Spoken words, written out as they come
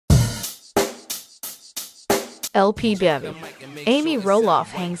LPBM. Amy Roloff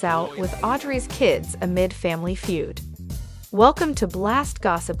hangs out with Audrey's kids amid family feud. Welcome to Blast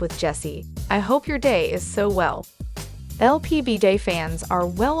Gossip with Jessie. I hope your day is so well. LPB Day fans are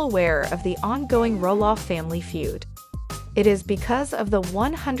well aware of the ongoing Roloff family feud. It is because of the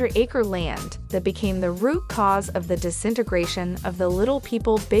 100-acre land that became the root cause of the disintegration of the Little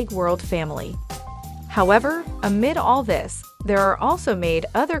People Big World family. However, amid all this, there are also made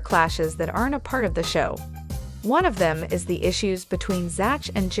other clashes that aren't a part of the show. One of them is the issues between Zach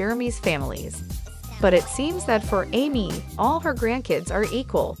and Jeremy's families. But it seems that for Amy, all her grandkids are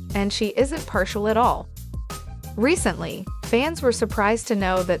equal, and she isn't partial at all. Recently, fans were surprised to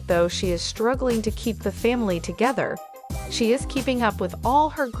know that though she is struggling to keep the family together, she is keeping up with all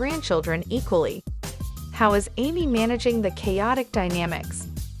her grandchildren equally. How is Amy managing the chaotic dynamics?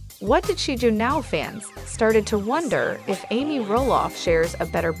 What did she do now? Fans started to wonder if Amy Roloff shares a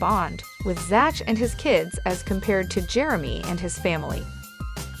better bond with Zach and his kids as compared to Jeremy and his family.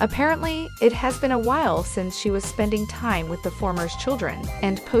 Apparently, it has been a while since she was spending time with the former's children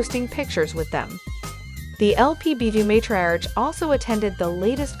and posting pictures with them. The LPBV matriarch also attended the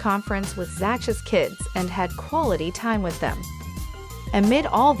latest conference with Zach's kids and had quality time with them. Amid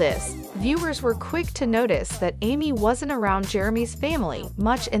all this, viewers were quick to notice that Amy wasn't around Jeremy's family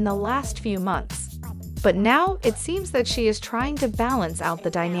much in the last few months. But now it seems that she is trying to balance out the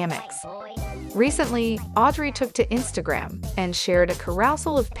dynamics. Recently, Audrey took to Instagram and shared a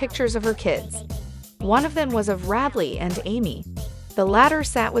carousel of pictures of her kids. One of them was of Radley and Amy. The latter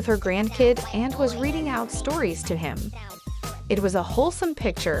sat with her grandkid and was reading out stories to him. It was a wholesome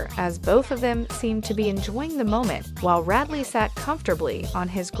picture as both of them seemed to be enjoying the moment while Radley sat comfortably on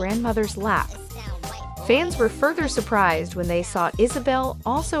his grandmother's lap. Fans were further surprised when they saw Isabel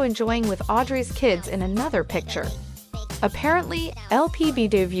also enjoying with Audrey's kids in another picture. Apparently,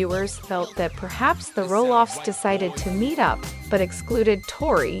 LPBD viewers felt that perhaps the Roloffs decided to meet up but excluded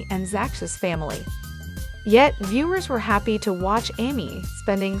Tori and Zach's family. Yet, viewers were happy to watch Amy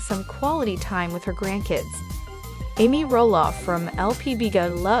spending some quality time with her grandkids. Amy Roloff from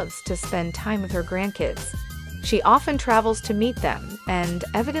LPBG loves to spend time with her grandkids. She often travels to meet them and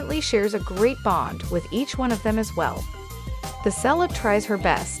evidently shares a great bond with each one of them as well. The celeb tries her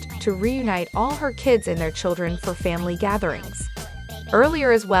best to reunite all her kids and their children for family gatherings.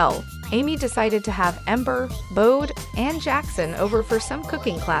 Earlier as well, Amy decided to have Ember, Bode, and Jackson over for some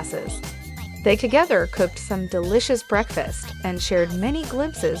cooking classes. They together cooked some delicious breakfast and shared many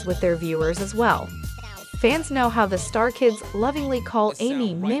glimpses with their viewers as well. Fans know how the Star Kids lovingly call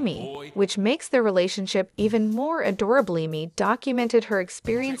Amy Mimi, which makes their relationship even more adorably. Amy documented her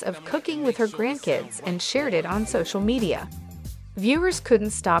experience of cooking with her grandkids and shared it on social media. Viewers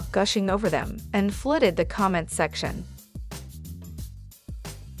couldn't stop gushing over them and flooded the comments section.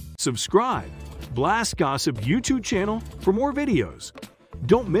 Subscribe Blast Gossip YouTube channel for more videos.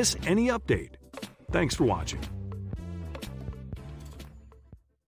 Don't miss any update. Thanks for watching.